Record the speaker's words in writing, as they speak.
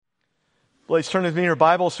Let's turn with me in your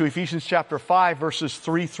Bibles to Ephesians chapter 5, verses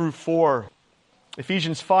 3 through 4.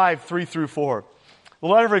 Ephesians 5, 3 through 4. The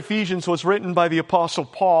letter of Ephesians was written by the Apostle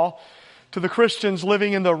Paul to the Christians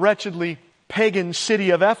living in the wretchedly pagan city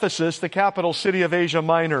of Ephesus, the capital city of Asia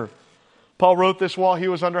Minor. Paul wrote this while he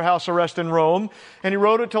was under house arrest in Rome, and he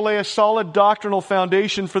wrote it to lay a solid doctrinal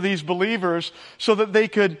foundation for these believers so that they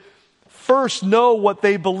could first know what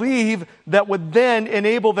they believe that would then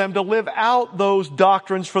enable them to live out those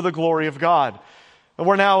doctrines for the glory of God. And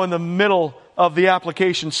we're now in the middle of the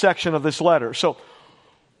application section of this letter. So,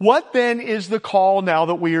 what then is the call now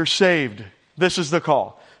that we are saved? This is the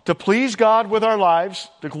call. To please God with our lives,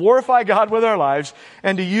 to glorify God with our lives,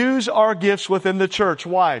 and to use our gifts within the church.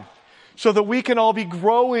 Why? So that we can all be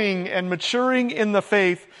growing and maturing in the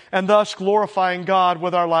faith and thus glorifying God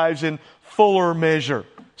with our lives in fuller measure.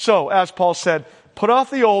 So, as Paul said, put off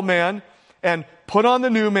the old man and put on the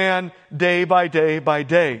new man day by day by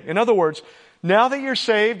day. In other words, now that you're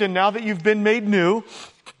saved and now that you've been made new,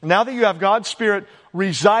 now that you have God's Spirit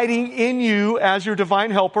residing in you as your divine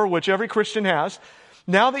helper, which every Christian has,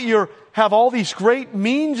 now that you have all these great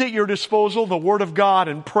means at your disposal, the Word of God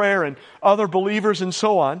and prayer and other believers and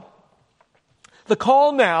so on, the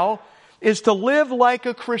call now is to live like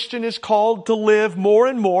a Christian is called to live more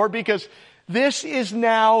and more, because this is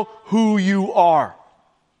now who you are.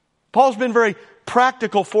 Paul's been very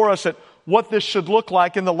practical for us at what this should look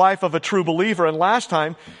like in the life of a true believer. And last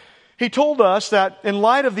time, he told us that in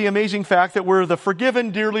light of the amazing fact that we're the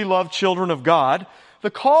forgiven, dearly loved children of God,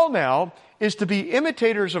 the call now is to be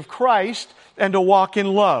imitators of Christ and to walk in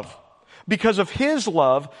love because of His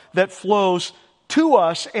love that flows to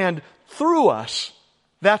us and through us.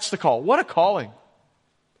 That's the call. What a calling.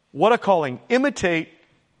 What a calling. Imitate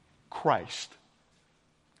Christ.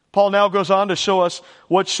 Paul now goes on to show us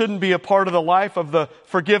what shouldn't be a part of the life of the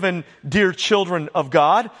forgiven, dear children of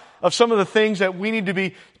God, of some of the things that we need to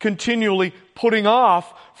be continually putting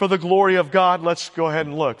off for the glory of God. Let's go ahead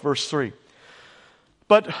and look. Verse 3.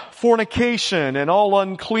 But fornication and all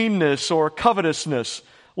uncleanness or covetousness,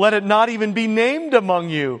 let it not even be named among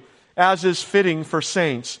you, as is fitting for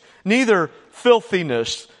saints. Neither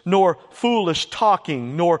filthiness, nor foolish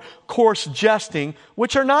talking, nor coarse jesting,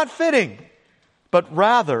 which are not fitting, but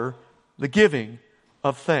rather the giving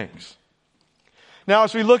of thanks. Now,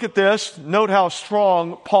 as we look at this, note how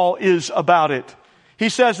strong Paul is about it. He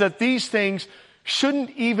says that these things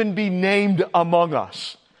shouldn't even be named among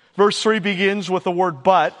us. Verse 3 begins with the word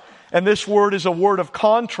but, and this word is a word of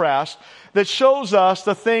contrast that shows us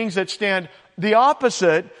the things that stand the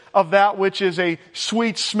opposite of that which is a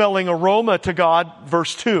sweet-smelling aroma to God,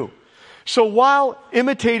 verse 2. So while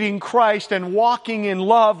imitating Christ and walking in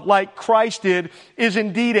love like Christ did is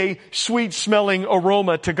indeed a sweet-smelling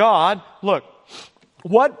aroma to God, look,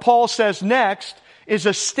 what Paul says next is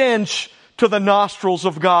a stench to the nostrils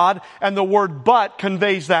of God, and the word but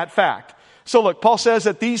conveys that fact. So look, Paul says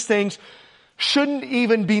that these things shouldn't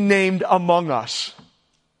even be named among us.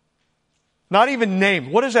 Not even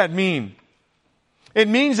named. What does that mean? It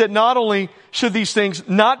means that not only should these things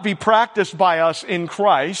not be practiced by us in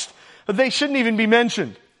Christ, but they shouldn't even be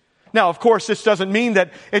mentioned. Now, of course, this doesn't mean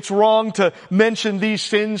that it's wrong to mention these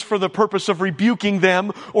sins for the purpose of rebuking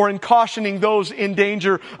them or in cautioning those in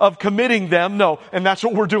danger of committing them. No, and that's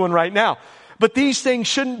what we're doing right now. But these things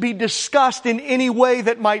shouldn't be discussed in any way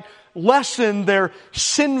that might lessen their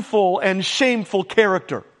sinful and shameful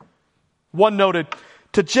character. One noted,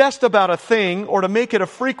 to jest about a thing or to make it a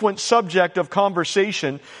frequent subject of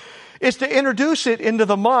conversation is to introduce it into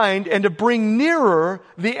the mind and to bring nearer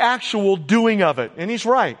the actual doing of it. And he's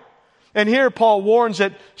right. And here Paul warns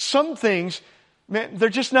that some things, man, they're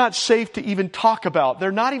just not safe to even talk about.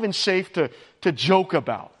 They're not even safe to joke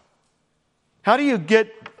about. How do you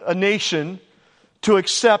get a nation to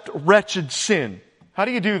accept wretched sin? How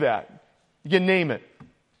do you do that? You name it.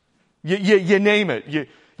 You name it.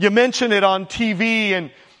 You mention it on TV, and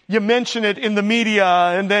you mention it in the media,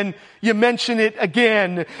 and then you mention it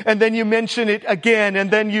again, and then you mention it again, and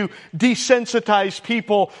then you desensitize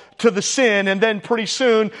people to the sin, and then pretty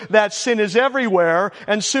soon that sin is everywhere,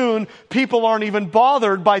 and soon people aren't even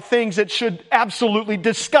bothered by things that should absolutely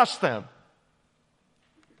disgust them.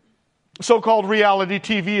 So-called reality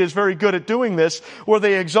TV is very good at doing this, where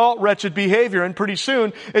they exalt wretched behavior, and pretty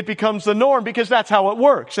soon it becomes the norm because that's how it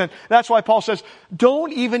works. And that's why Paul says,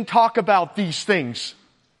 don't even talk about these things.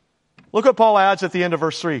 Look what Paul adds at the end of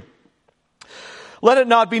verse 3. Let it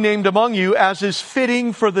not be named among you as is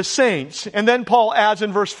fitting for the saints. And then Paul adds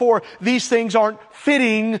in verse 4, these things aren't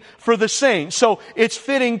fitting for the saints. So it's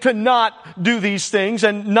fitting to not do these things,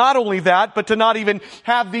 and not only that, but to not even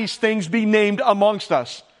have these things be named amongst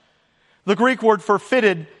us. The Greek word for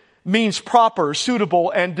fitted means proper,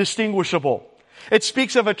 suitable, and distinguishable. It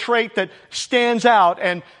speaks of a trait that stands out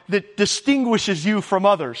and that distinguishes you from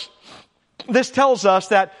others. This tells us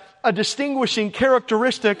that a distinguishing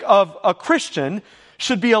characteristic of a Christian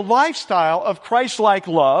should be a lifestyle of Christ-like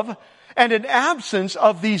love and an absence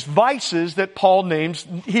of these vices that Paul names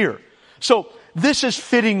here. So this is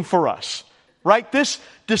fitting for us, right? This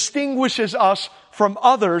distinguishes us from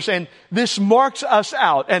others, and this marks us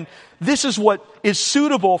out. And this is what is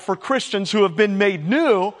suitable for Christians who have been made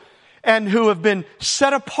new and who have been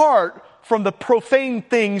set apart from the profane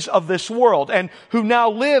things of this world and who now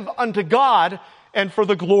live unto God and for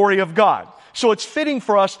the glory of God. So it's fitting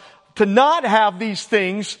for us to not have these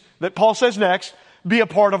things that Paul says next be a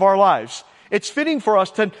part of our lives. It's fitting for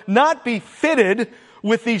us to not be fitted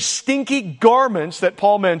with these stinky garments that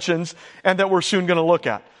Paul mentions and that we're soon going to look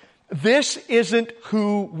at. This isn't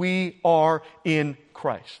who we are in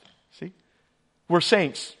Christ. See? We're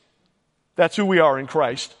saints. That's who we are in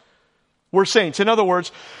Christ. We're saints. In other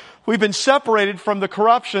words, we've been separated from the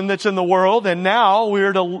corruption that's in the world, and now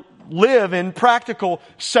we're to live in practical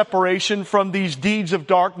separation from these deeds of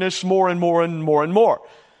darkness more and more and more and more.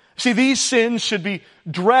 See, these sins should be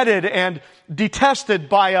dreaded and detested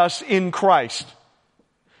by us in Christ.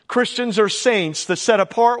 Christians are saints, the set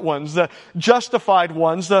apart ones, the justified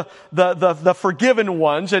ones, the forgiven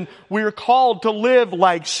ones, and we are called to live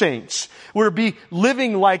like saints. We're to be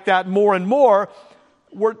living like that more and more.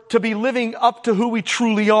 We're to be living up to who we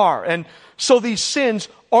truly are. And so these sins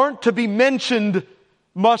aren't to be mentioned,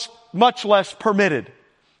 much less permitted.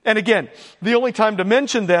 And again, the only time to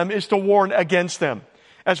mention them is to warn against them.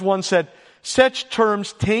 As one said, such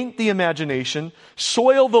terms taint the imagination,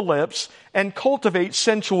 soil the lips, and cultivate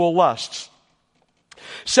sensual lusts.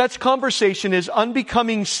 Such conversation is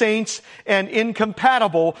unbecoming saints and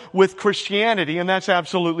incompatible with Christianity, and that's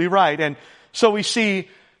absolutely right. And so we see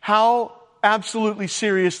how absolutely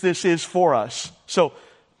serious this is for us. So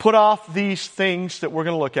put off these things that we're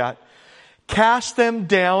going to look at. Cast them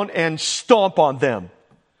down and stomp on them.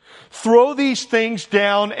 Throw these things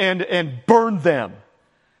down and burn them.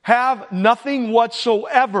 Have nothing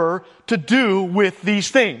whatsoever to do with these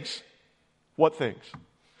things. What things?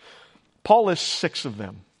 Paul lists 6 of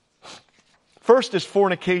them. First is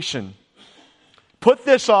fornication. Put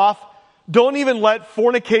this off. Don't even let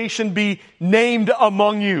fornication be named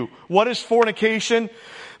among you. What is fornication?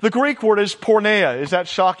 The Greek word is porneia. Is that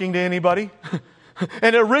shocking to anybody?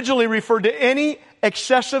 And it originally referred to any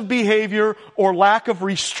excessive behavior or lack of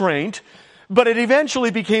restraint, but it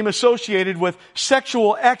eventually became associated with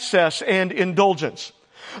sexual excess and indulgence.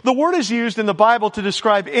 The word is used in the Bible to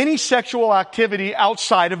describe any sexual activity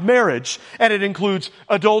outside of marriage, and it includes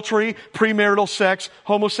adultery, premarital sex,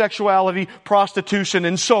 homosexuality, prostitution,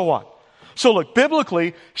 and so on. So look,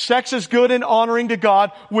 biblically, sex is good and honoring to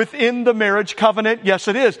God within the marriage covenant. Yes,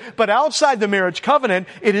 it is. But outside the marriage covenant,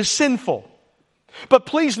 it is sinful. But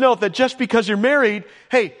please note that just because you're married,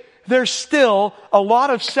 hey, there's still a lot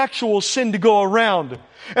of sexual sin to go around.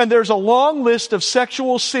 And there's a long list of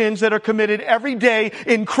sexual sins that are committed every day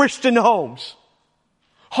in Christian homes.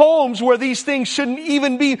 Homes where these things shouldn't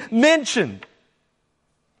even be mentioned.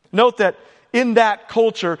 Note that in that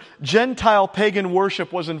culture, Gentile pagan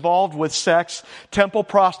worship was involved with sex, temple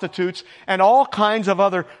prostitutes, and all kinds of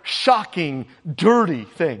other shocking, dirty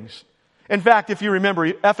things. In fact, if you remember,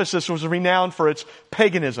 Ephesus was renowned for its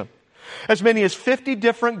paganism. As many as 50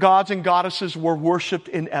 different gods and goddesses were worshipped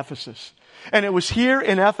in Ephesus. And it was here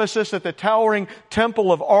in Ephesus that the towering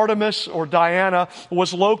temple of Artemis or Diana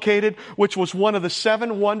was located, which was one of the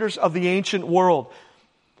 7 wonders of the ancient world.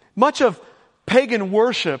 Much of pagan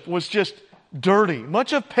worship was just dirty.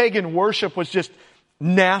 Much of pagan worship was just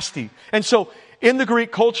nasty. And so in the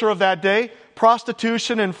Greek culture of that day,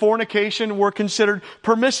 prostitution and fornication were considered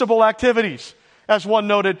permissible activities. As one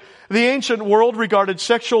noted, the ancient world regarded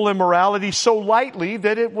sexual immorality so lightly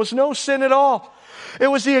that it was no sin at all. It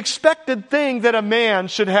was the expected thing that a man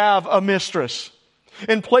should have a mistress.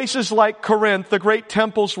 In places like Corinth, the great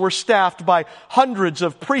temples were staffed by hundreds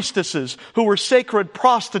of priestesses who were sacred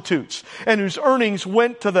prostitutes and whose earnings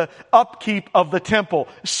went to the upkeep of the temple.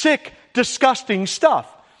 Sick, disgusting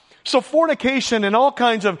stuff. So fornication and all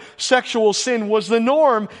kinds of sexual sin was the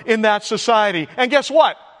norm in that society. And guess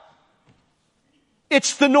what?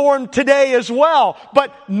 It's the norm today as well,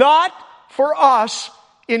 but not for us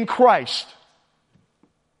in Christ.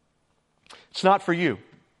 It's not for you.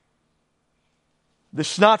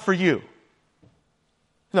 This is not for you.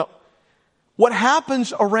 No. What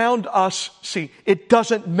happens around us, see, it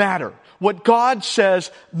doesn't matter. What God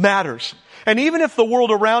says matters. And even if the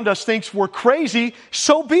world around us thinks we're crazy,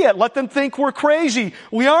 so be it. Let them think we're crazy.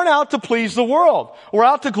 We aren't out to please the world. We're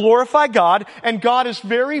out to glorify God, and God is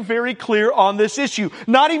very, very clear on this issue.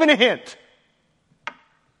 Not even a hint.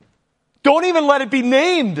 Don't even let it be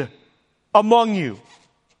named among you.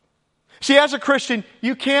 See, as a Christian,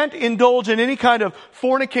 you can't indulge in any kind of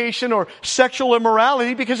fornication or sexual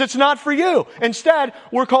immorality because it's not for you. Instead,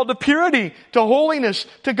 we're called to purity, to holiness,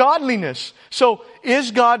 to godliness. So,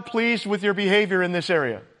 is God pleased with your behavior in this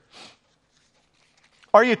area?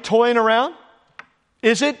 Are you toying around?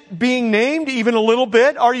 Is it being named even a little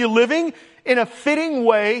bit? Are you living in a fitting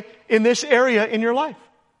way in this area in your life?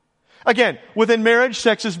 Again, within marriage,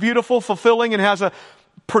 sex is beautiful, fulfilling, and has a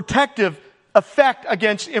protective effect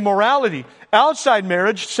against immorality. Outside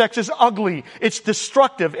marriage, sex is ugly, it's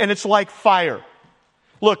destructive, and it's like fire.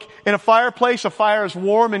 Look, in a fireplace, a fire is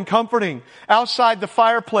warm and comforting. Outside the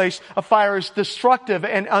fireplace, a fire is destructive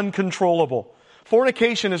and uncontrollable.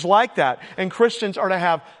 Fornication is like that, and Christians are to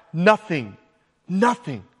have nothing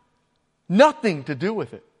to do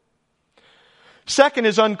with it. Second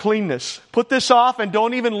is uncleanness. Put this off and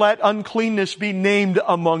don't even let uncleanness be named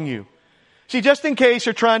among you. See, just in case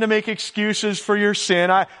you're trying to make excuses for your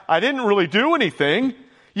sin, I didn't really do anything.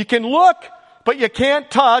 You can look, but you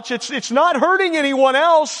can't touch. It's not hurting anyone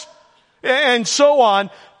else. And so on.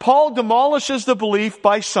 Paul demolishes the belief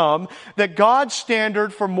by some that God's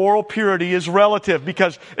standard for moral purity is relative,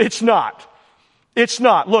 because it's not. It's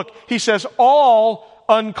not. Look, he says all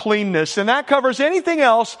uncleanness, and that covers anything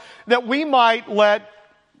else that we might let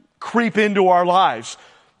creep into our lives.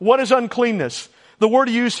 What is uncleanness? The word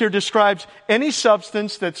used here describes any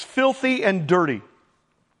substance that's filthy and dirty.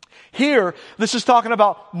 Here, this is talking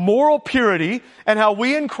about moral purity and how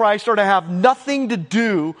we in Christ are to have nothing to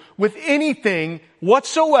do with anything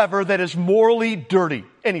whatsoever that is morally dirty.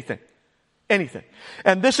 Anything.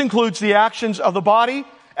 And this includes the actions of the body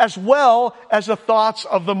as well as the thoughts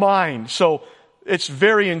of the mind. So, it's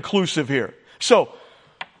very inclusive here. So,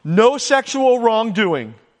 no sexual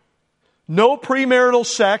wrongdoing, no premarital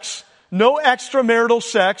sex, no extramarital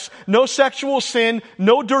sex, no sexual sin,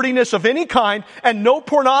 no dirtiness of any kind, and no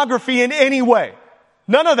pornography in any way.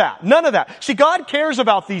 None of that. See, God cares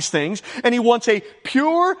about these things, and He wants a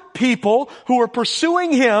pure people who are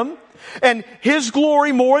pursuing Him and His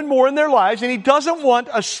glory more and more in their lives, and He doesn't want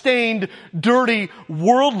a stained, dirty,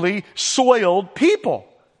 worldly, soiled people.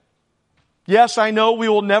 Yes, I know we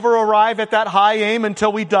will never arrive at that high aim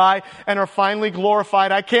until we die and are finally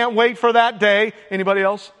glorified. I can't wait for that day. Anybody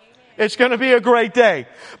else? It's going to be a great day.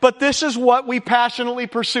 But this is what we passionately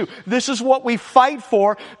pursue. This is what we fight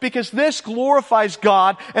for, because this glorifies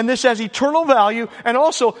God and this has eternal value, and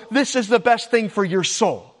also this is the best thing for your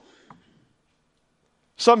soul.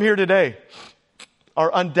 Some here today are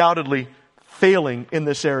undoubtedly failing in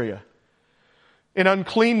this area, in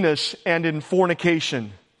uncleanness and in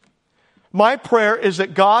fornication. My prayer is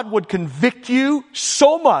that God would convict you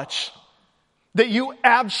so much that you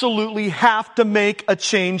absolutely have to make a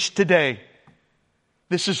change today.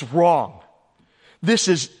 This is wrong. This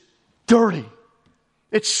is dirty.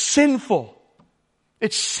 It's sinful.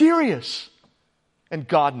 It's serious. And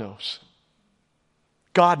God knows.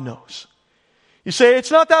 God knows. You say,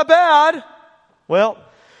 it's not that bad. Well,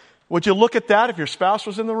 would you look at that if your spouse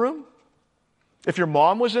was in the room? If your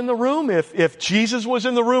mom was in the room? If Jesus was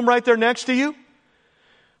in the room right there next to you?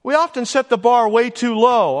 We often set the bar way too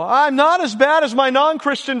low. I'm not as bad as my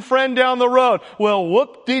non-Christian friend down the road. Well,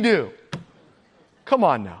 whoop-de-doo. Come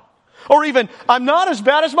on now. Or even, I'm not as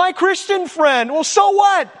bad as my Christian friend. Well, so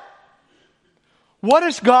what? What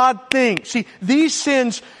does God think? See, these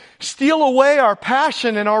sins steal away our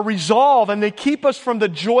passion and our resolve, and they keep us from the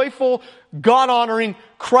joyful, God-honoring,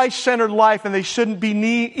 Christ-centered life, and they shouldn't be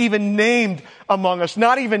even named among us.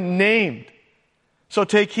 Not even named. So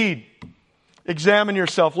take heed. Examine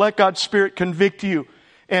yourself. Let God's Spirit convict you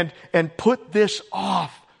and put this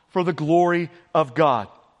off for the glory of God.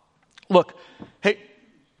 Look, hey,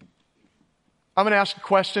 I'm going to ask a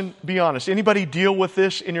question. Be honest. Anybody deal with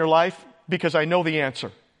this in your life? Because I know the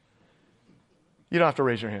answer. You don't have to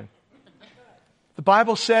raise your hand. The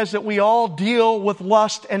Bible says that we all deal with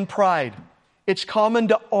lust and pride. It's common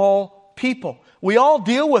to all people. We all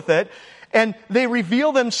deal with it, and they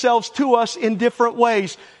reveal themselves to us in different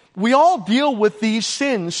ways. We all deal with these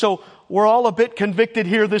sins, so we're all a bit convicted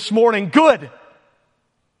here this morning. Good.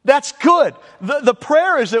 That's good. The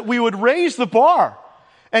prayer is that we would raise the bar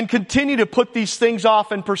and continue to put these things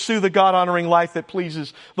off and pursue the God-honoring life that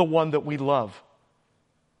pleases the one that we love.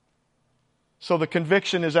 So the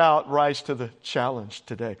conviction is out. Rise to the challenge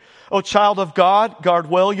today. O child of God, guard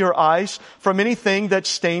well your eyes from anything that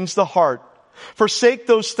stains the heart. Forsake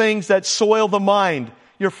those things that soil the mind.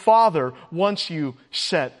 Your Father wants you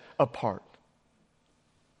set apart.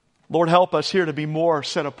 Lord, help us here to be more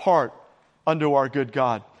set apart unto our good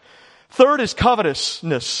God. Third is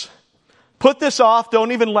covetousness. Put this off.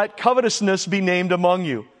 Don't even let covetousness be named among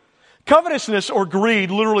you. Covetousness or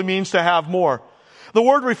greed literally means to have more. The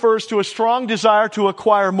word refers to a strong desire to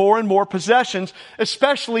acquire more and more possessions,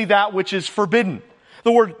 especially that which is forbidden.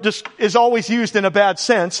 The word is always used in a bad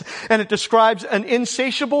sense, and it describes an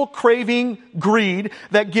insatiable craving greed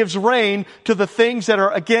that gives rein to the things that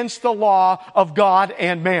are against the law of God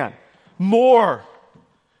and man. More.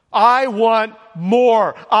 I want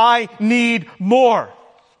more. I need more.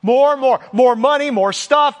 More. More money, more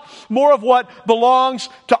stuff, more of what belongs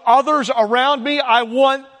to others around me. I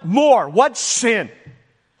want more. What's sin?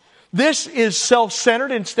 This is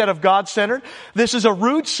self-centered instead of God-centered. This is a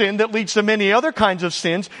root sin that leads to many other kinds of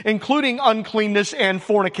sins, including uncleanness and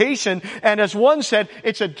fornication. And as one said,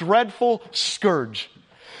 it's a dreadful scourge.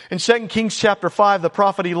 In 2 Kings chapter 5, the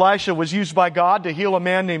prophet Elisha was used by God to heal a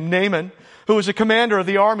man named Naaman, who was a commander of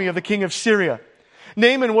the army of the king of Syria.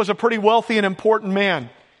 Naaman was a pretty wealthy and important man.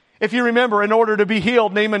 If you remember, in order to be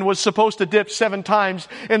healed, Naaman was supposed to dip 7 times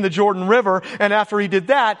in the Jordan River, and after he did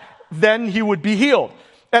that, then he would be healed.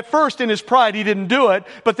 At first, in his pride, he didn't do it,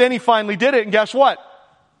 but then he finally did it, and guess what?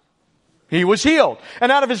 He was healed. And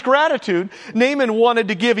out of his gratitude, Naaman wanted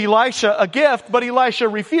to give Elisha a gift, but Elisha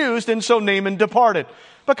refused, and so Naaman departed.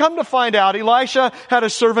 But come to find out, Elisha had a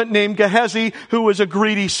servant named Gehazi who was a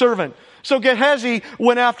greedy servant. So Gehazi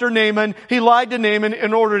went after Naaman. He lied to Naaman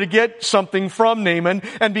in order to get something from Naaman.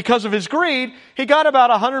 And because of his greed, he got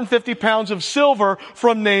about 150 pounds of silver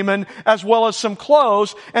from Naaman, as well as some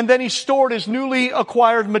clothes. And then he stored his newly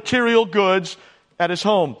acquired material goods at his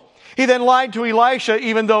home. He then lied to Elisha,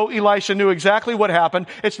 even though Elisha knew exactly what happened.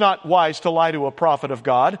 It's not wise to lie to a prophet of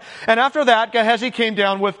God. And after that, Gehazi came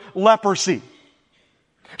down with leprosy.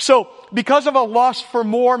 So, because of a lust for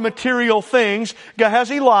more material things,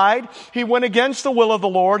 Gehazi lied, he went against the will of the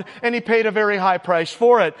Lord, and he paid a very high price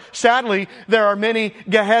for it. Sadly, there are many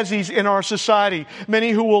Gehazis in our society,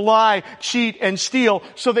 many who will lie, cheat, and steal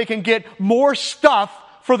so they can get more stuff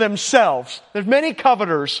for themselves. There's many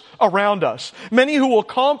coveters around us, many who will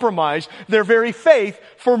compromise their very faith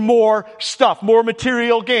for more stuff, more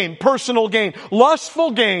material gain, personal gain,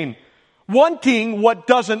 lustful gain, wanting what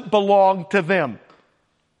doesn't belong to them.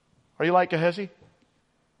 Are you like Gehazi?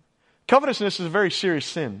 Covetousness is a very serious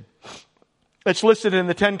sin. It's listed in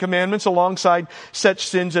the 10 Commandments alongside such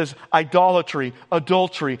sins as idolatry,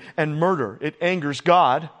 adultery, and murder. It angers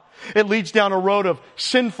God. It leads down a road of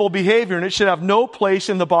sinful behavior, and it should have no place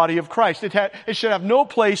in the body of Christ. It should have no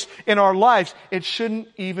place in our lives. It shouldn't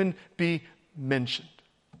even be mentioned.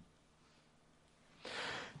 The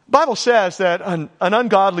Bible says that an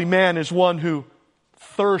ungodly man is one who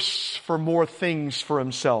thirsts for more things for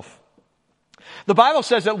himself. The Bible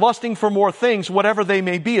says that lusting for more things, whatever they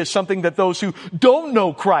may be, is something that those who don't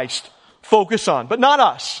know Christ focus on, but not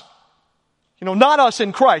us. Not us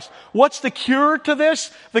in Christ. What's the cure to this?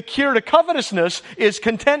 The cure to covetousness is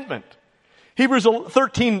contentment. Hebrews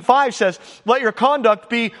 13:5 says, let your conduct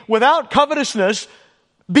be without covetousness,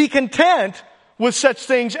 be content with such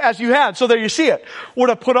things as you had. So there you see it. We're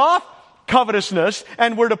to put off covetousness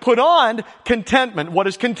and we're to put on contentment. What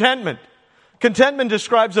is contentment? Contentment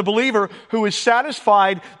describes a believer who is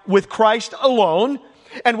satisfied with Christ alone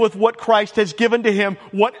and with what Christ has given to him,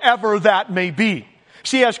 whatever that may be.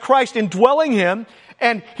 See, he has Christ indwelling him,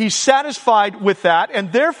 and he's satisfied with that,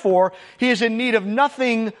 and therefore he is in need of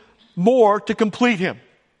nothing more to complete him.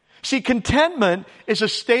 See, contentment is a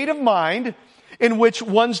state of mind in which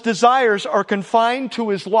one's desires are confined to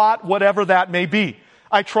his lot, whatever that may be.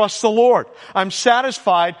 I trust the Lord. I'm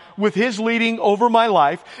satisfied with His leading over my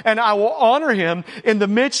life, and I will honor Him in the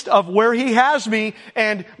midst of where He has me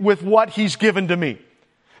and with what He's given to me.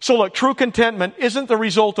 So look, true contentment isn't the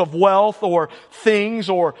result of wealth or things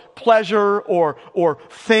or pleasure or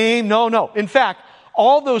fame. No. In fact,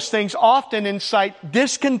 all those things often incite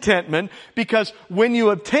discontentment because when you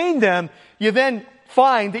obtain them, you then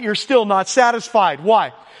find that you're still not satisfied.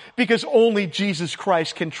 Why? Because only Jesus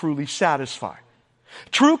Christ can truly satisfy.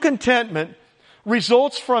 True contentment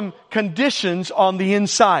results from conditions on the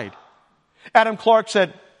inside. Adam Clark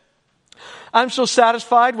said, I'm so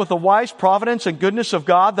satisfied with the wise providence and goodness of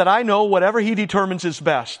God that I know whatever He determines is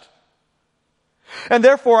best. And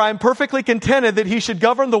therefore I am perfectly contented that He should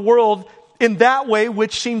govern the world in that way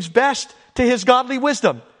which seems best to His godly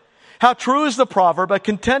wisdom. How true is the proverb, a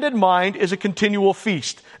contented mind is a continual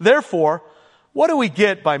feast. Therefore, What do we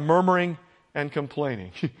get by murmuring and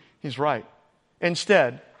complaining? He's right.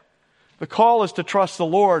 Instead, the call is to trust the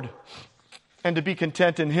Lord and to be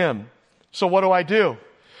content in Him. So what do?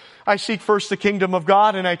 I seek first the kingdom of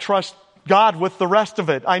God, and I trust God with the rest of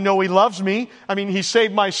it. I know He loves me. He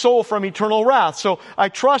saved my soul from eternal wrath. So I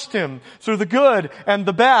trust Him through the good and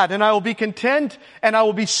the bad, and I will be content and I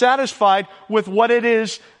will be satisfied with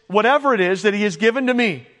whatever it is that He has given to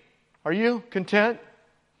me. Are you content?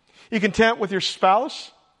 You content with your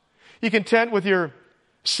spouse? You content with your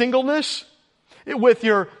singleness? With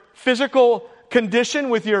your physical condition?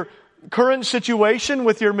 With your current situation?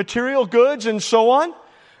 With your material goods and so on?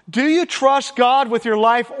 Do you trust God with your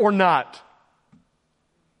life or not?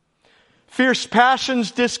 Fierce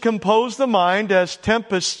passions discompose the mind as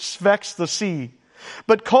tempests vex the sea.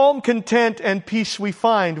 But calm, content, and peace we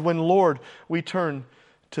find when, Lord, we turn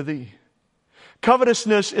to Thee.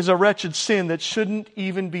 Covetousness is a wretched sin that shouldn't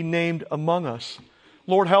even be named among us.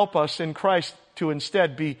 Lord, help us in Christ to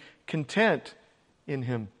instead be content in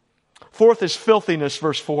Him. Fourth is filthiness,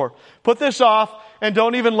 verse 4. Put this off and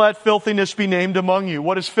don't even let filthiness be named among you.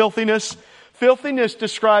 What is filthiness? Filthiness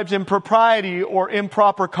describes impropriety or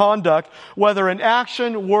improper conduct, whether in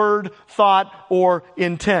action, word, thought, or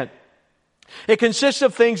intent. It consists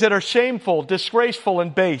of things that are shameful, disgraceful,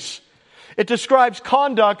 and base. It describes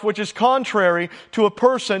conduct which is contrary to a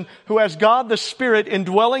person who has God the Spirit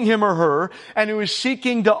indwelling him or her and who is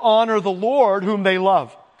seeking to honor the Lord whom they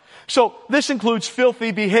love. So this includes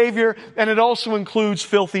filthy behavior, and it also includes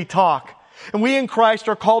filthy talk. And we in Christ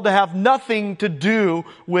are called to have nothing to do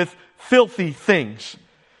with filthy things.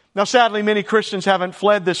 Now sadly, many Christians haven't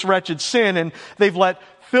fled this wretched sin, and they've let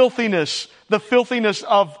filthiness, the filthiness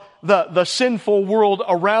of the sinful world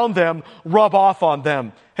around them, rub off on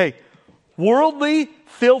them. Hey, worldly,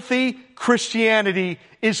 filthy Christianity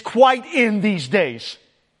is quite in these days.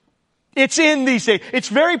 It's in these days. It's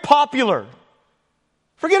very popular.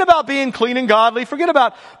 Forget about being clean and godly. Forget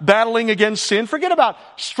about battling against sin. Forget about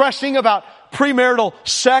stressing about premarital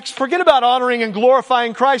sex. Forget about honoring and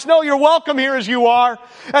glorifying Christ. No, you're welcome here as you are.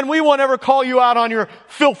 And we won't ever call you out on your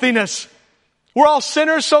filthiness. We're all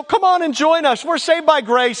sinners, so come on and join us. We're saved by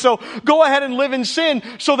grace, so go ahead and live in sin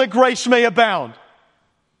so that grace may abound.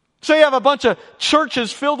 So you have a bunch of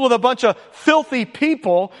churches filled with a bunch of filthy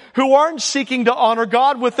people who aren't seeking to honor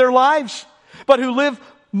God with their lives, but who live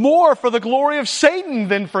more for the glory of Satan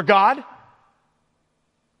than for God.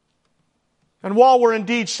 And while we're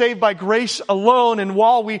indeed saved by grace alone, and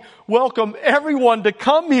while we welcome everyone to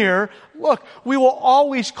come here, look, we will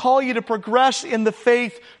always call you to progress in the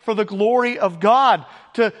faith for the glory of God,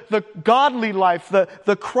 to the godly life,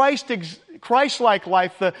 the Christ-like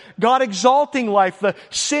life, the God-exalting life, the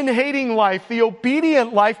sin-hating life, the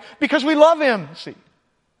obedient life, because we love Him. See?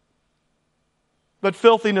 But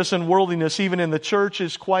filthiness and worldliness, even in the church,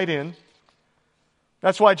 is quite in.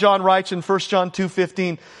 That's why John writes in 1 John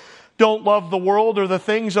 2:15, don't love the world or the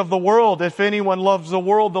things of the world. If anyone loves the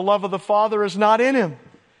world, the love of the Father is not in him.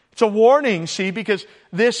 It's a warning, see, because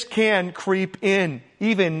this can creep in,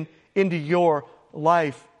 even into your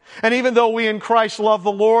life. And even though we in Christ love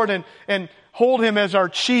the Lord and hold Him as our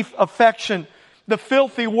chief affection, the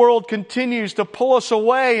filthy world continues to pull us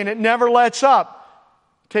away, and it never lets up.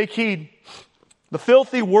 Take heed. The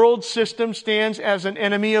filthy world system stands as an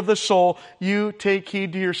enemy of the soul. You take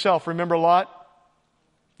heed to yourself. Remember Lot?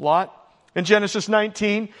 Lot. In Genesis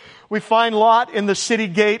 19, we find Lot in the city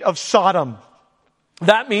gate of Sodom.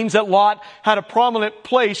 That means that Lot had a prominent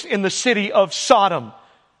place in the city of Sodom.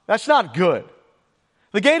 That's not good.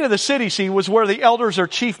 The gate of the city, see, was where the elders or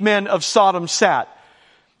chief men of Sodom sat.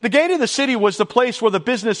 The gate of the city was the place where the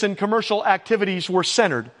business and commercial activities were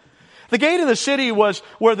centered. The gate of the city was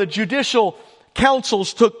where the judicial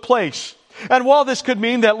councils took place. And while this could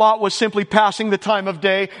mean that Lot was simply passing the time of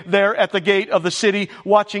day there at the gate of the city,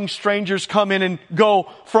 watching strangers come in and go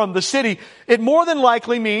from the city, it more than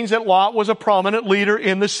likely means that Lot was a prominent leader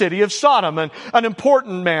in the city of Sodom, an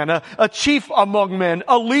important man, a chief among men,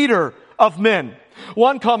 a leader of men.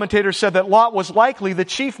 One commentator said that Lot was likely the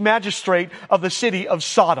chief magistrate of the city of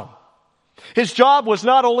Sodom. His job was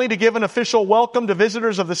not only to give an official welcome to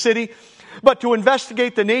visitors of the city, but to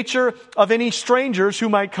investigate the nature of any strangers who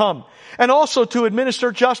might come, and also to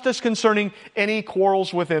administer justice concerning any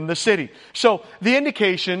quarrels within the city. So the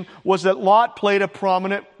indication was that Lot played a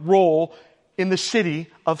prominent role in the city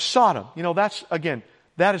of Sodom.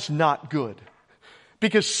 That is not good,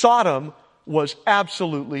 because Sodom was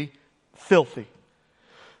absolutely filthy.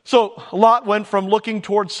 So Lot went from looking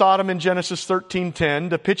towards Sodom in Genesis 13:10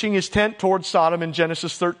 to pitching his tent towards Sodom in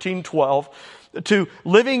Genesis 13:12. to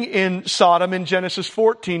living in Sodom in Genesis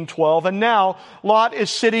 14:12. And now Lot is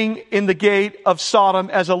sitting in the gate of Sodom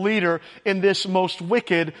as a leader in this most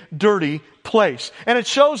wicked, dirty place. And it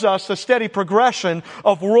shows us the steady progression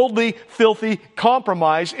of worldly, filthy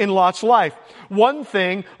compromise in Lot's life. One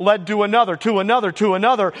thing led to another, to another, to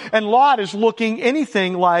another. And Lot is looking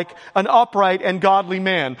anything like an upright and godly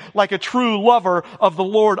man, like a true lover of the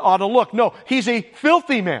Lord ought to look. No, he's a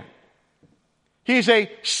filthy man. He's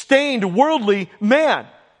a stained, worldly man.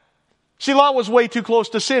 See, Lot was way too close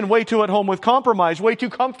to sin, way too at home with compromise, way too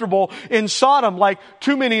comfortable in Sodom, like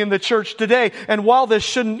too many in the church today. And while this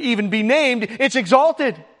shouldn't even be named, it's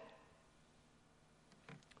exalted.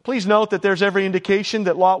 Please note that there's every indication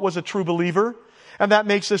that Lot was a true believer, and that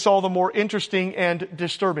makes this all the more interesting and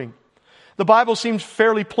disturbing. The Bible seems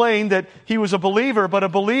fairly plain that he was a believer, but a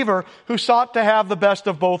believer who sought to have the best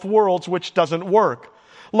of both worlds, which doesn't work.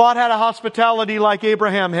 Lot had a hospitality like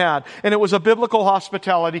Abraham had, and it was a biblical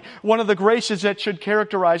hospitality, one of the graces that should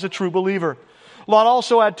characterize a true believer. Lot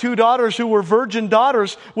also had 2 daughters who were virgin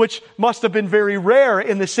daughters, which must have been very rare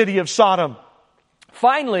in the city of Sodom.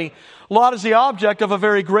 Finally, Lot is the object of a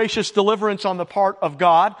very gracious deliverance on the part of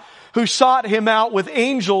God, who sought him out with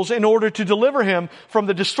angels in order to deliver him from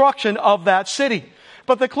the destruction of that city.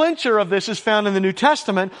 But the clincher of this is found in the New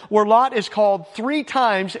Testament, where Lot is called 3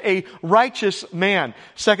 times a righteous man.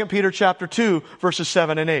 2 Peter chapter 2, verses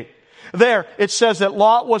 7 and 8. There, it says that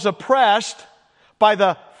Lot was oppressed by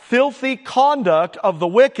the filthy conduct of the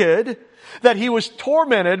wicked, that he was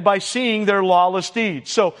tormented by seeing their lawless deeds.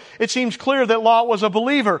 So it seems clear that Lot was a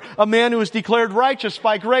believer, a man who was declared righteous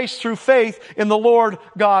by grace through faith in the Lord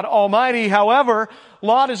God Almighty. However,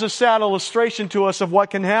 Lot is a sad illustration to us of what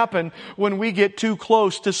can happen when we get too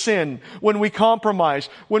close to sin, when we compromise,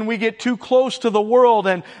 when we get too close to the world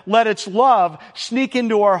and let its love sneak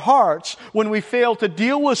into our hearts, when we fail to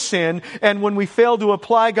deal with sin, and when we fail to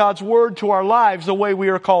apply God's word to our lives the way we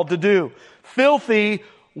are called to do. Filthy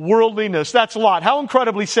worldliness. That's Lot. How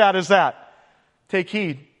incredibly sad is that? Take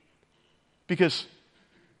heed, because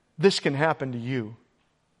this can happen to you.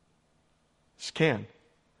 This can.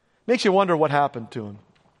 Makes you wonder what happened to him.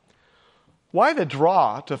 Why the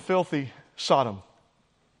draw to filthy Sodom?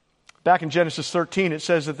 Back in Genesis 13, it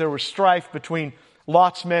says that there was strife between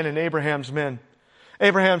Lot's men and Abraham's men.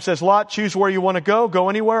 Abraham says, Lot, choose where you want to go. Go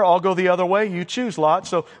anywhere. I'll go the other way. You choose, Lot.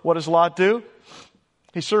 So what does Lot do?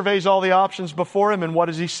 He surveys all the options before him, and what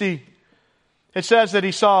does he see? It says that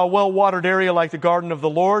he saw a well-watered area like the garden of the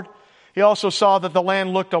Lord. He also saw that the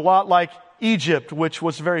land looked a lot like Egypt, which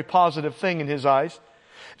was a very positive thing in his eyes.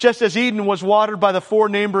 Just as Eden was watered by the 4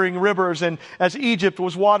 neighboring rivers, and as Egypt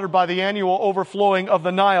was watered by the annual overflowing of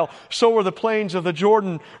the Nile, so were the plains of the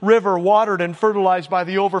Jordan River watered and fertilized by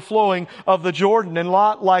the overflowing of the Jordan. And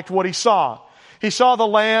Lot liked what he saw. He saw the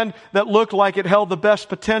land that looked like it held the best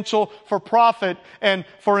potential for profit and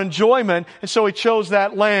for enjoyment, and so he chose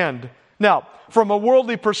that land. Now, from a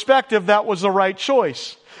worldly perspective, that was the right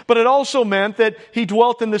choice. But it also meant that he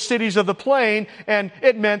dwelt in the cities of the plain, and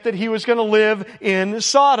it meant that he was going to live in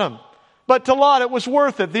Sodom. But to Lot, it was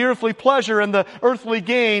worth it. The earthly pleasure and the earthly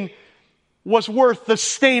gain was worth the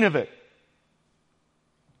stain of it.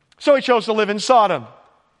 So he chose to live in Sodom.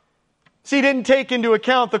 See, he didn't take into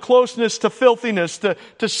account the closeness to filthiness,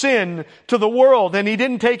 to sin, to the world. And he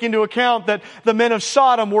didn't take into account that the men of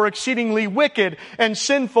Sodom were exceedingly wicked and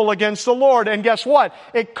sinful against the Lord. And guess what?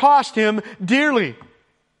 It cost him dearly.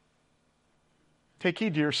 Take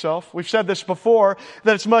heed to yourself. We've said this before,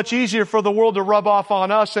 that it's much easier for the world to rub off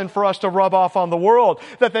on us than for us to rub off on the world.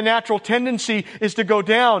 That the natural tendency is to go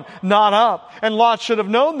down, not up. And Lot should have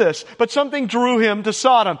known this. But something drew him to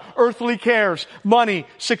Sodom. Earthly cares, money,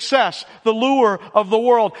 success, the lure of the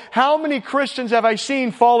world. How many Christians have I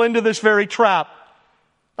seen fall into this very trap?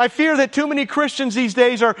 I fear that too many Christians these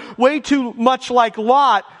days are way too much like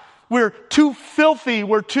Lot. We're too filthy,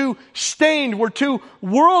 we're too stained, we're too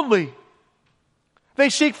worldly. They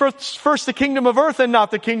seek first the kingdom of earth and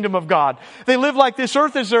not the kingdom of God. They live like this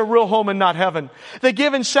earth is their real home and not heaven. They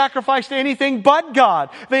give and sacrifice to anything but God.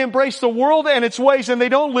 They embrace the world and its ways, and they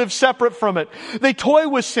don't live separate from it. They toy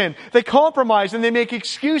with sin. They compromise, and they make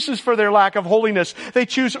excuses for their lack of holiness. They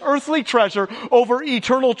choose earthly treasure over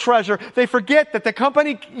eternal treasure. They forget that the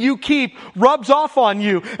company you keep rubs off on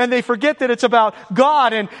you, and they forget that it's about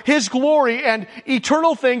God and His glory and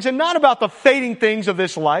eternal things and not about the fading things of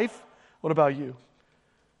this life. What about you?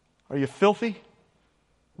 Are you filthy,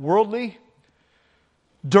 worldly,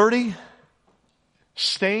 dirty,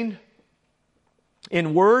 stained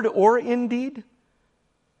in word or in deed?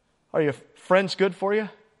 Are your friends good for you?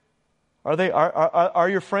 Are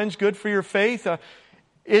your friends good for your faith?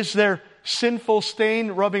 Is there sinful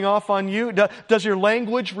stain rubbing off on you? Does your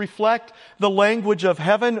language reflect the language of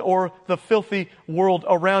heaven or the filthy world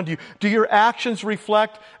around you? Do your actions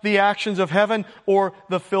reflect the actions of heaven or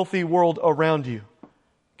the filthy world around you?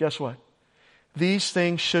 Guess what? These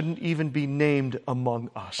things shouldn't even be named among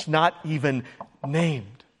us. Not even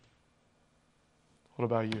named. What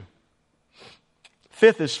about you?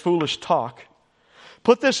 Fifth is foolish talk.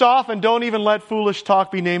 Put this off and don't even let foolish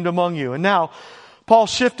talk be named among you. And now, Paul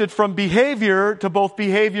shifted from behavior to both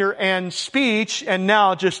behavior and speech, and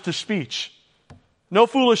now just to speech. No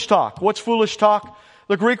foolish talk. What's foolish talk?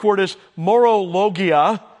 The Greek word is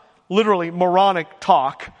morologia, literally moronic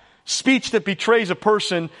talk, speech that betrays a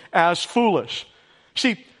person as foolish.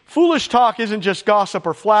 See, foolish talk isn't just gossip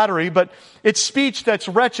or flattery, but it's speech that's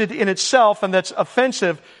wretched in itself and that's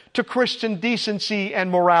offensive to Christian decency and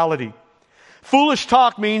morality. Foolish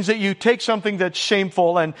talk means that you take something that's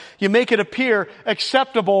shameful and you make it appear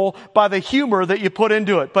acceptable by the humor that you put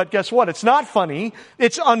into it. But guess what? It's not funny.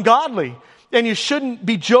 It's ungodly. And you shouldn't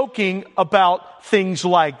be joking about things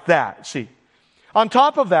like that. See, on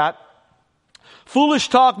top of that, foolish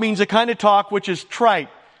talk means a kind of talk which is trite,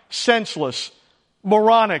 senseless,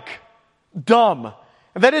 moronic, dumb,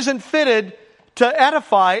 and that isn't fitted to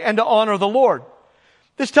edify and to honor the Lord.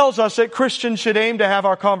 This tells us that Christians should aim to have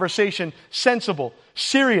our conversation sensible,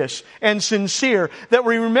 serious, and sincere. That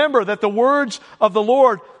we remember that the words of the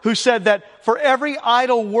Lord, who said that for every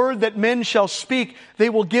idle word that men shall speak, they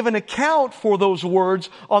will give an account for those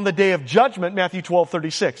words on the day of judgment, Matthew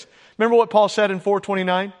 12:36. Remember what Paul said in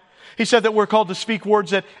 4:29? He said that we're called to speak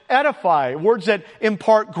words that edify, words that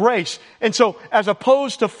impart grace. And so, as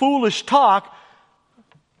opposed to foolish talk,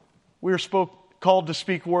 we are called to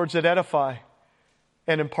speak words that edify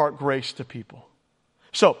and impart grace to people.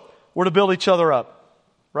 So, we're to build each other up,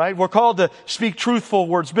 right? We're called to speak truthful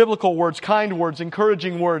words, biblical words, kind words,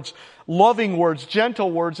 encouraging words, loving words,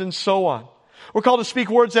 gentle words, and so on. We're called to speak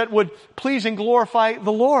words that would please and glorify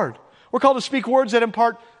the Lord. We're called to speak words that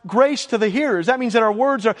impart grace to the hearers. That means that our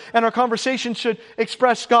words and our conversations should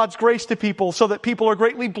express God's grace to people so that people are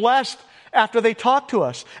greatly blessed after they talk to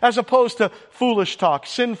us, as opposed to foolish talk,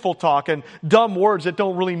 sinful talk, and dumb words that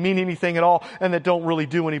don't really mean anything at all and that don't really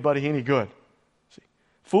do anybody any good. See,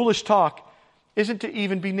 foolish talk isn't to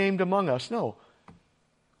even be named among us. No.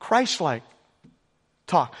 Christ-like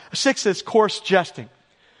talk. Sixth is coarse jesting.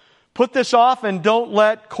 Put this off and don't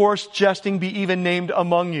let coarse jesting be even named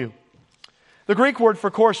among you. The Greek word for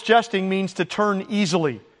coarse jesting means to turn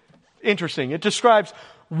easily. Interesting. It describes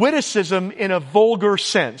witticism in a vulgar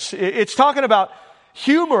sense. It's talking about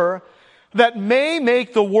humor that may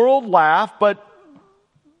make the world laugh, but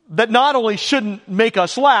that not only shouldn't make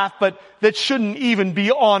us laugh, but that shouldn't even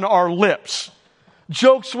be on our lips.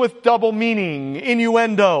 Jokes with double meaning,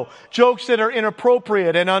 innuendo, jokes that are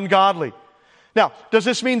inappropriate and ungodly. Now, does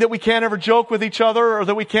this mean that we can't ever joke with each other or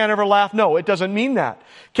that we can't ever laugh? No, it doesn't mean that.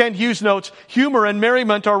 Kent Hughes notes, humor and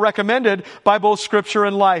merriment are recommended by both Scripture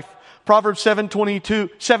and life. Proverbs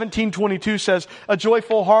 17:22 says, a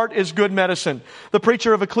joyful heart is good medicine. The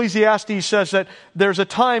preacher of Ecclesiastes says that there's a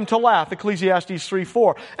time to laugh, Ecclesiastes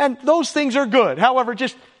 3:4. And those things are good. However,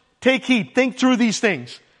 just take heed. Think through these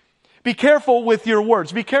things. Be careful with your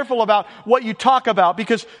words. Be careful about what you talk about,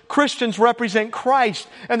 because Christians represent Christ,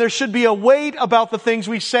 and there should be a weight about the things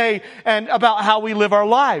we say and about how we live our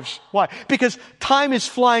lives. Why? Because time is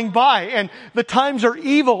flying by, and the times are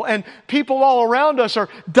evil, and people all around us are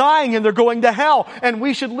dying and they're going to hell, and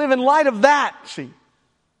we should live in light of that. See,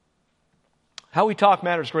 how we talk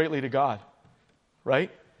matters greatly to God, right?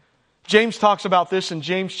 James talks about this in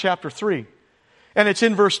James chapter 3. And it's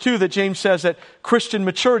in verse 2 that James says that Christian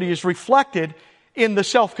maturity is reflected in the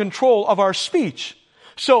self-control of our speech.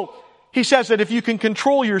 So he says that if you can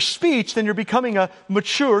control your speech, then you're becoming a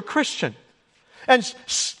mature Christian. And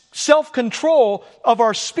self-control of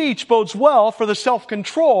our speech bodes well for the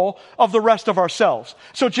self-control of the rest of ourselves.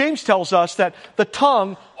 So James tells us that the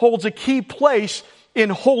tongue holds a key place in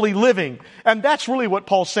holy living. And that's really what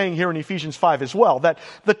Paul's saying here in Ephesians 5 as well, that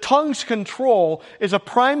the tongue's control is a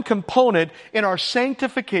prime component in our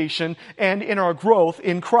sanctification and in our growth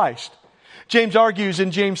in Christ. James argues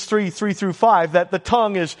in James 3:3-5, that the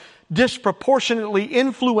tongue is disproportionately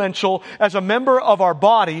influential as a member of our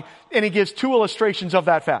body, and he gives two illustrations of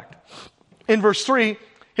that fact. In verse 3,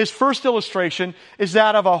 his first illustration is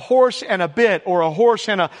that of a horse and a bit, or a horse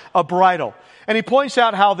and a bridle. And he points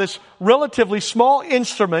out how this relatively small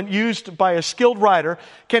instrument used by a skilled rider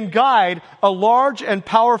can guide a large and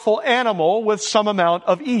powerful animal with some amount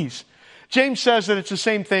of ease. James says that it's the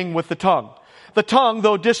same thing with the tongue. The tongue,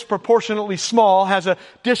 though disproportionately small, has a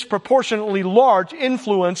disproportionately large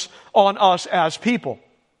influence on us as people.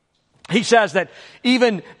 He says that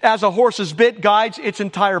even as a horse's bit guides its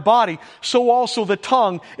entire body, so also the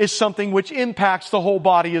tongue is something which impacts the whole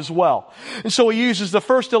body as well. And so he uses the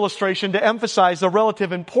first illustration to emphasize the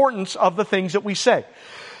relative importance of the things that we say.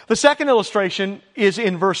 The second illustration is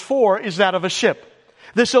in verse 4, is that of a ship.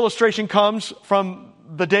 This illustration comes from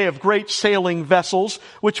the day of great sailing vessels,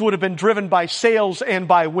 which would have been driven by sails and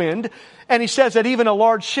by wind. And he says that even a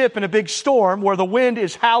large ship in a big storm where the wind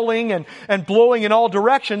is howling and blowing in all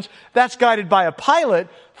directions, that's guided by a pilot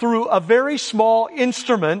through a very small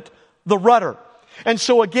instrument, the rudder. And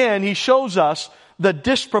so again, he shows us the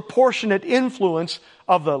disproportionate influence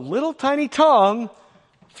of the little tiny tongue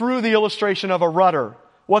through the illustration of a rudder.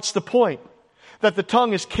 What's the point? That the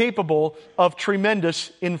tongue is capable of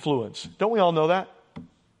tremendous influence. Don't we all know that?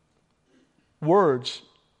 Words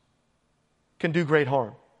can do great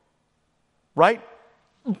harm. Right?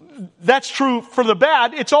 That's true for the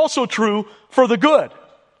bad. It's also true for the good.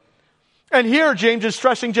 And here James is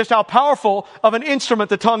stressing just how powerful of an instrument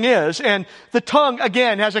the tongue is. And the tongue,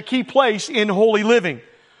 again, has a key place in holy living.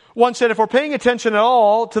 One said if we're paying attention at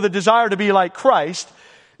all to the desire to be like Christ,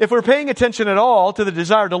 if we're paying attention at all to the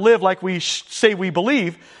desire to live like we say we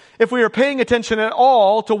believe, if we are paying attention at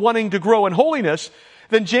all to wanting to grow in holiness,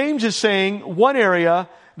 then James is saying one area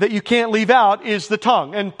that you can't leave out is the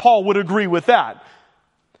tongue. And Paul would agree with that.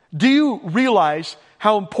 Do you realize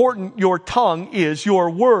how important your tongue is, your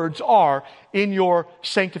words are in your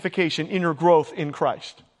sanctification, in your growth in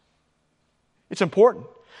Christ? It's important.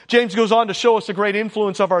 James goes on to show us the great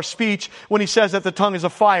influence of our speech when he says that the tongue is a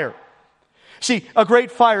fire. See, a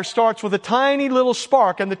great fire starts with a tiny little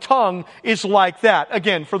spark, and the tongue is like that.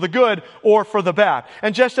 Again, for the good or for the bad.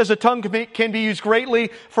 And just as a tongue can be used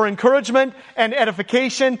greatly for encouragement and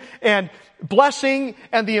edification and blessing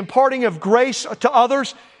and the imparting of grace to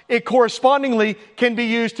others, it correspondingly can be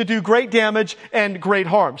used to do great damage and great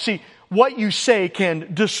harm. See, what you say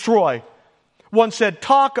can destroy. One said,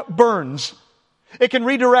 talk burns. It can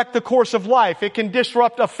redirect the course of life. It can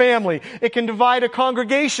disrupt a family. It can divide a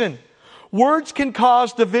congregation. Words can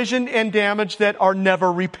cause division and damage that are never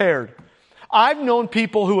repaired. I've known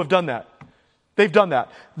people who have done that. They've done that.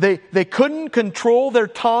 They couldn't control their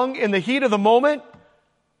tongue in the heat of the moment,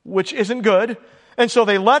 which isn't good, and so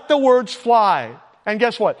they let the words fly. And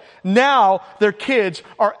guess what? Now their kids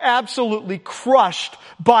are absolutely crushed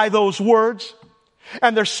by those words,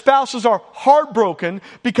 and their spouses are heartbroken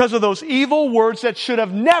because of those evil words that should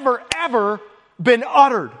have never, ever been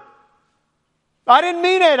uttered. I didn't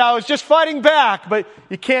mean it. I was just fighting back. But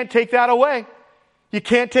you can't take that away. You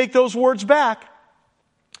can't take those words back.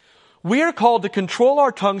 We are called to control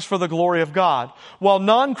our tongues for the glory of God, while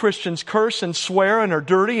non-Christians curse and swear and are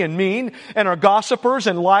dirty and mean and are gossipers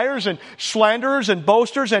and liars and slanderers and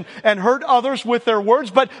boasters and hurt others with their words,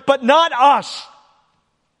 but not us.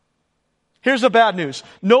 Here's the bad news.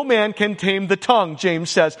 No man can tame the tongue, James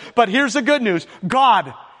says. But here's the good news.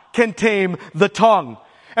 God can tame the tongue.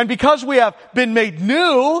 And because we have been made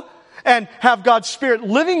new and have God's Spirit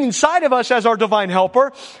living inside of us as our divine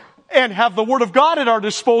helper and have the Word of God at our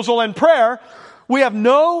disposal and prayer, we have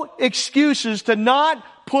no excuses to not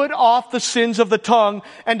put off the sins of the tongue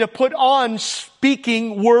and to put on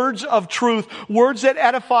speaking words of truth, words that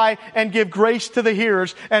edify and give grace to the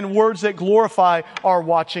hearers, and words that glorify our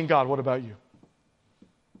watching God. What about you?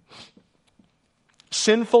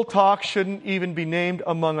 Sinful talk shouldn't even be named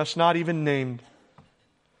among us, not even named.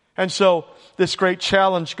 And so this great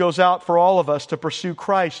challenge goes out for all of us to pursue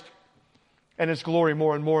Christ and His glory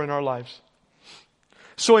more and more in our lives.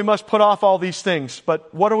 So we must put off all these things.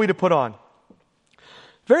 But what are we to put on?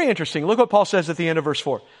 Very interesting. Look what Paul says at the end of verse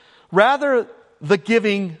 4. Rather, the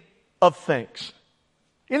giving of thanks.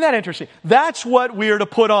 Isn't that interesting? That's what we are to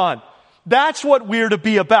put on. That's what we are to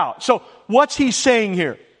be about. So what's he saying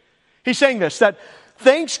here? He's saying this, that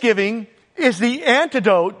thanksgiving is the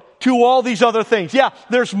antidote to all these other things. Yeah,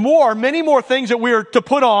 there's many more things that we are to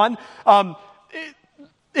put on,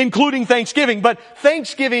 including thanksgiving. But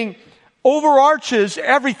thanksgiving overarches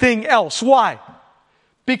everything else. Why?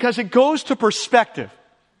 Because it goes to perspective.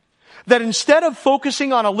 That instead of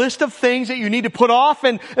focusing on a list of things that you need to put off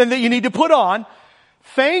and that you need to put on,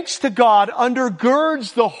 thanks to God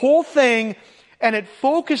undergirds the whole thing, and it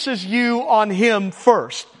focuses you on Him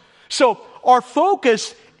first. So our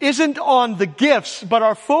focus isn't on the gifts, but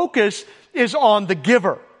our focus is on the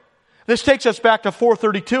giver. This takes us back to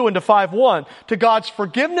 4:32 and to 5:1, to God's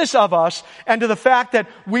forgiveness of us and to the fact that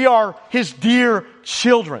we are His dear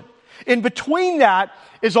children. In between that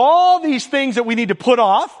is all these things that we need to put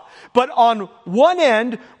off, but on one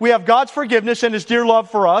end, we have God's forgiveness and His dear love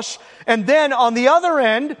for us, and then on the other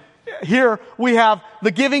end, here we have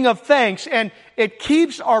the giving of thanks, and it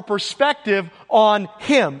keeps our perspective on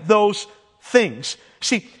Him, those things.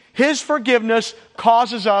 See, His forgiveness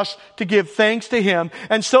causes us to give thanks to Him,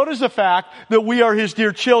 and so does the fact that we are His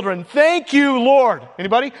dear children. Thank you, Lord.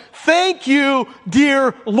 Anybody? Thank you,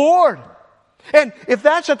 dear Lord. And if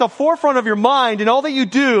that's at the forefront of your mind and all that you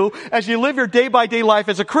do as you live your day-by-day life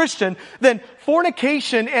as a Christian, then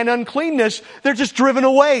fornication and uncleanness, they're just driven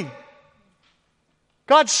away.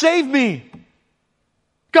 God saved me.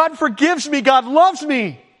 God forgives me. God loves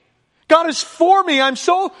me. God is for me. I'm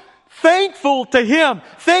so thankful to Him.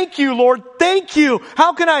 Thank you, Lord. Thank you.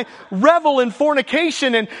 How can I revel in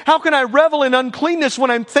fornication and how can I revel in uncleanness when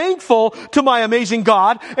I'm thankful to my amazing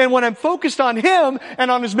God and when I'm focused on Him and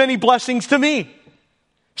on His many blessings to me?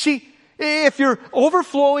 See, if you're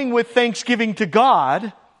overflowing with thanksgiving to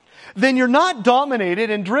God, then you're not dominated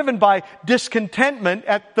and driven by discontentment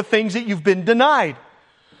at the things that you've been denied.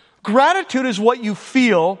 Gratitude is what you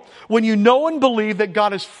feel when you know and believe that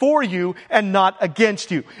God is for you and not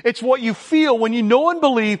against you. It's what you feel when you know and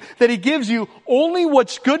believe that He gives you only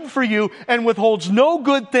what's good for you and withholds no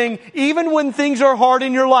good thing, even when things are hard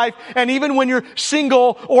in your life and even when you're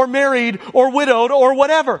single or married or widowed or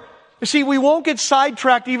whatever. You see, we won't get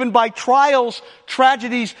sidetracked even by trials,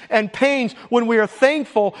 tragedies, and pains when we are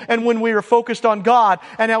thankful and when we are focused on God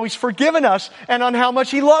and how He's forgiven us and on how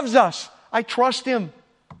much He loves us. I trust Him.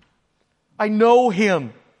 I know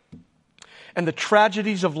Him. And the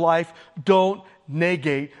tragedies of life don't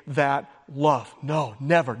negate that love. No,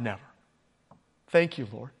 never, never. Thank you,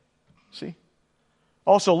 Lord. See?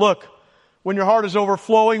 Also, look, when your heart is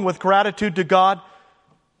overflowing with gratitude to God,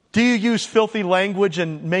 do you use filthy language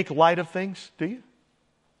and make light of things? Do you?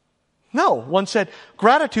 No. One said,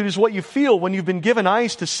 gratitude is what you feel when you've been given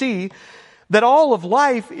eyes to see that all of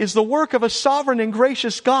life is the work of a sovereign and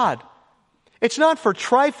gracious God. It's not for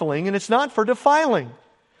trifling and it's not for defiling.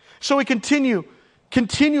 So we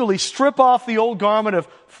continually strip off the old garment of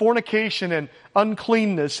fornication and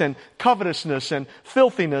uncleanness and covetousness and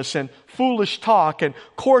filthiness and foolish talk and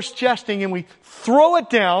coarse jesting, and we throw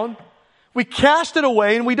it down, we cast it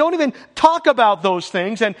away, and we don't even talk about those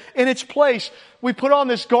things. And in its place, we put on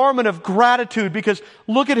this garment of gratitude because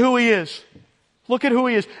look at who He is. Look at who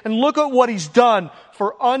He is. And look at what He's done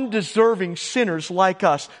for undeserving sinners like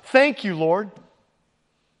us. Thank you, Lord.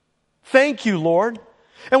 Thank you, Lord.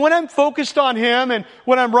 And when I'm focused on Him and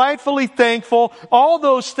when I'm rightfully thankful, all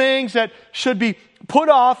those things that should be put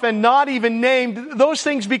off and not even named, those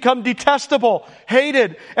things become detestable,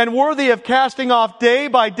 hated, and worthy of casting off day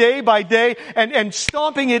by day by day and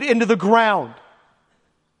stomping it into the ground.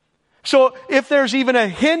 So if there's even a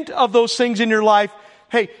hint of those things in your life,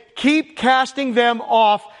 hey, keep casting them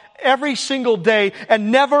off every single day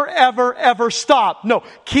and never, ever, ever stop. No,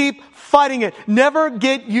 keep fighting it. Never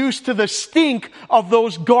get used to the stink of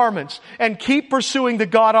those garments and keep pursuing the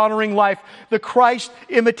God-honoring life, the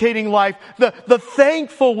Christ-imitating life, the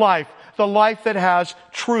thankful life, the life that has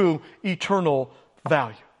true eternal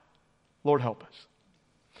value. Lord, help us.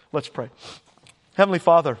 Let's pray. Heavenly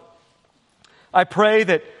Father, I pray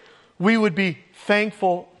that we would be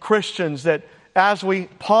thankful Christians, that as we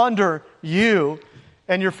ponder You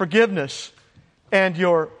and Your forgiveness and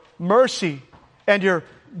Your mercy and Your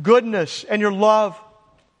goodness and Your love,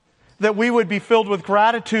 that we would be filled with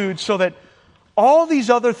gratitude so that all these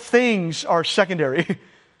other things are secondary.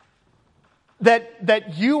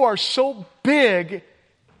 that You are so big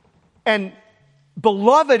and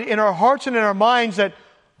beloved in our hearts and in our minds that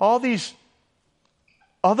all these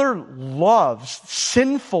other loves,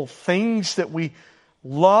 sinful things that we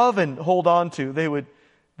love and hold on to, they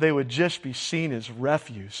would just be seen as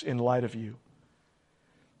refuse in light of You.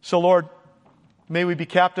 So Lord, may we be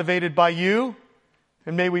captivated by You,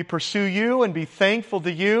 and may we pursue You and be thankful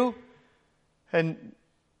to You, and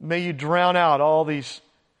may You drown out all these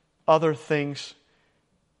other things.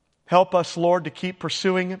 Help us, Lord, to keep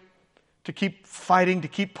pursuing it, to keep fighting, to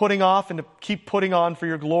keep putting off, and to keep putting on for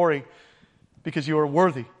Your glory, because You are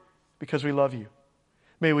worthy, because we love You.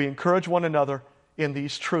 May we encourage one another in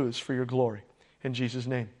these truths for Your glory. In Jesus'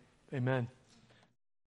 name, amen.